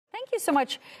so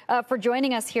much for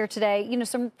joining us here today. You know,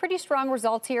 some pretty strong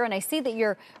results here, and I see that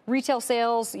your retail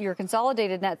sales, your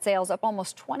consolidated net sales, up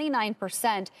almost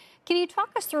 29%. Can you talk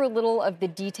us through a little of the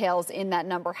details in that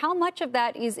number? How much of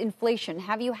that is inflation?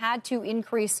 Have you had to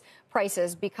increase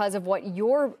prices because of what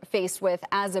you're faced with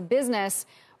as a business,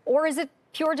 or is it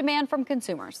pure demand from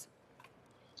consumers?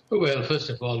 Well, first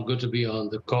of all, good to be on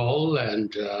the call,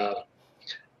 and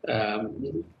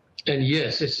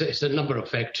yes, it's a number of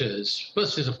factors.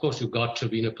 First is, of course, you've got to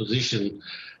be in a position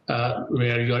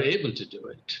where you're able to do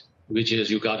it, which is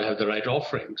you've got to have the right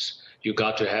offerings. You've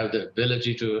got to have the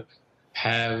ability to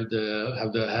have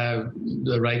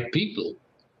the right people.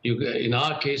 In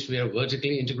our case, we are a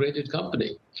vertically integrated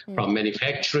company, from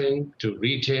manufacturing to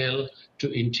retail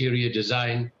to interior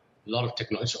design, a lot of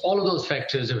technology. So all of those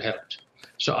factors have helped.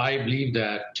 So I believe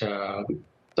that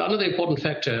another important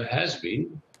factor has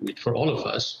been, for all of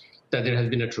us, that there has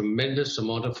been a tremendous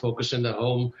amount of focus in the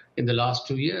home in the last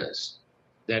 2 years.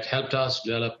 That helped us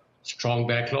develop strong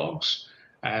backlogs.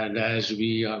 And as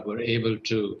we were able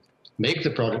to make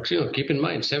the products, keep in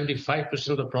mind, 75%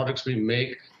 of the products we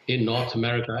make in North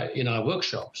America in our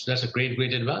workshops. That's a great,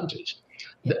 great advantage.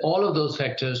 All of those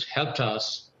factors helped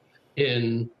us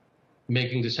in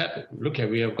making this happen. Look here,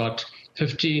 we have got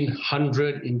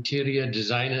 1,500 interior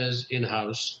designers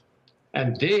in-house,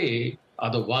 and they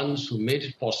are the ones who made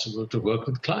it possible to work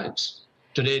with clients.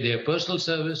 Today, their personal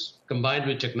service combined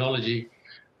with technology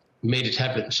made it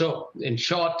happen. So in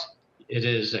short, it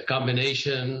is a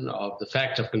combination of the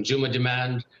fact of consumer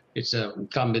demand. It's a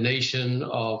combination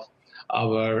of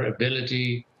our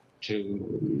ability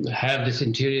to have this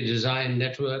interior design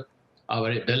network,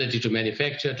 our ability to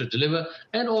manufacture, to deliver,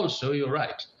 and also, you're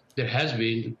right, there has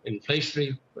been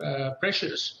inflationary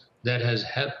pressures that has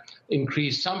helped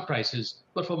increase some prices.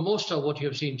 But for most of what you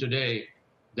have seen today,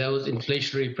 those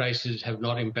inflationary prices have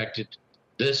not impacted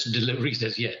this deliveries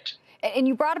as yet. And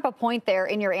you brought up a point there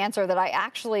in your answer that I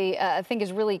actually think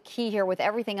is really key here with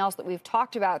everything else that we've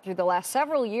talked about through the last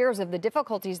several years of the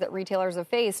difficulties that retailers have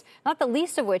faced, not the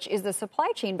least of which is the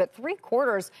supply chain. But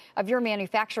 3/4 of your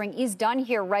manufacturing is done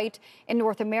here right in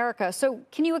North America. So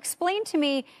can you explain to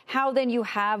me how then you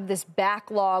have this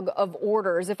backlog of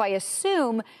orders if I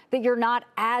assume that you're not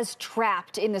as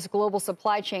trapped in this global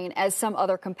supply chain as some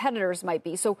other competitors might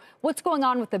be? So what's going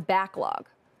on with the backlog?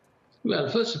 Well,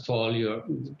 first of all,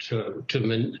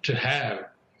 to have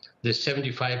this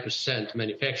 75%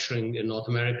 manufacturing in North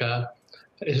America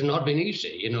has not been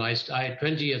easy.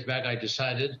 20 years back, I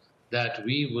decided that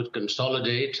we would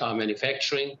consolidate our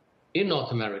manufacturing in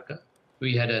North America.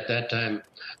 We had at that time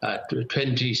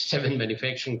 27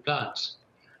 manufacturing plants.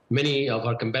 Many of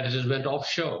our competitors went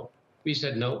offshore. We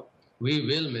said, no, we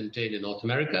will maintain in North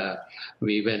America.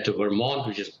 We went to Vermont,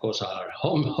 which is, of course, our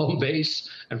home base.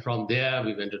 And from there,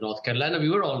 we went to North Carolina. We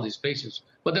were all these places.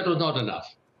 But that was not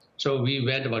enough. So we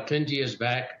went about 20 years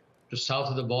back to south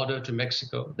of the border to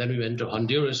Mexico. Then we went to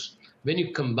Honduras. When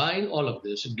you combine all of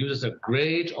this, it gives us a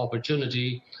great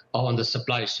opportunity on the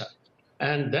supply side.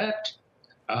 And that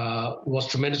was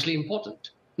tremendously important.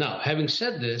 Now, having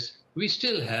said this, we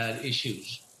still had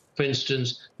issues. For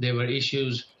instance, there were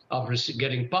issues of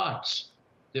getting parts.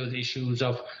 There were issues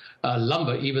of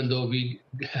lumber, even though we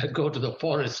go to the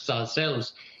forests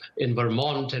ourselves in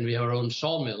Vermont and we have our own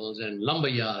sawmills and lumber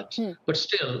yards, but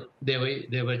still there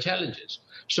were challenges.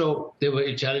 So there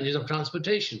were challenges of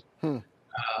transportation.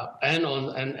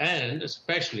 And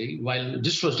especially while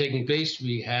this was taking place,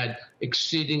 we had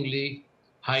exceedingly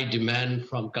high demand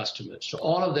from customers. So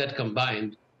all of that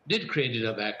combined did create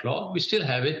a backlog. We still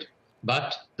have it,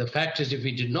 but the fact is if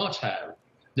we did not have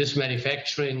this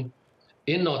manufacturing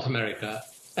in North America,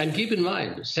 and keep in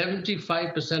mind,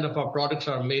 75% of our products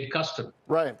are made custom.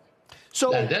 Right.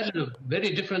 So and that is a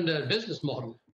very different business model.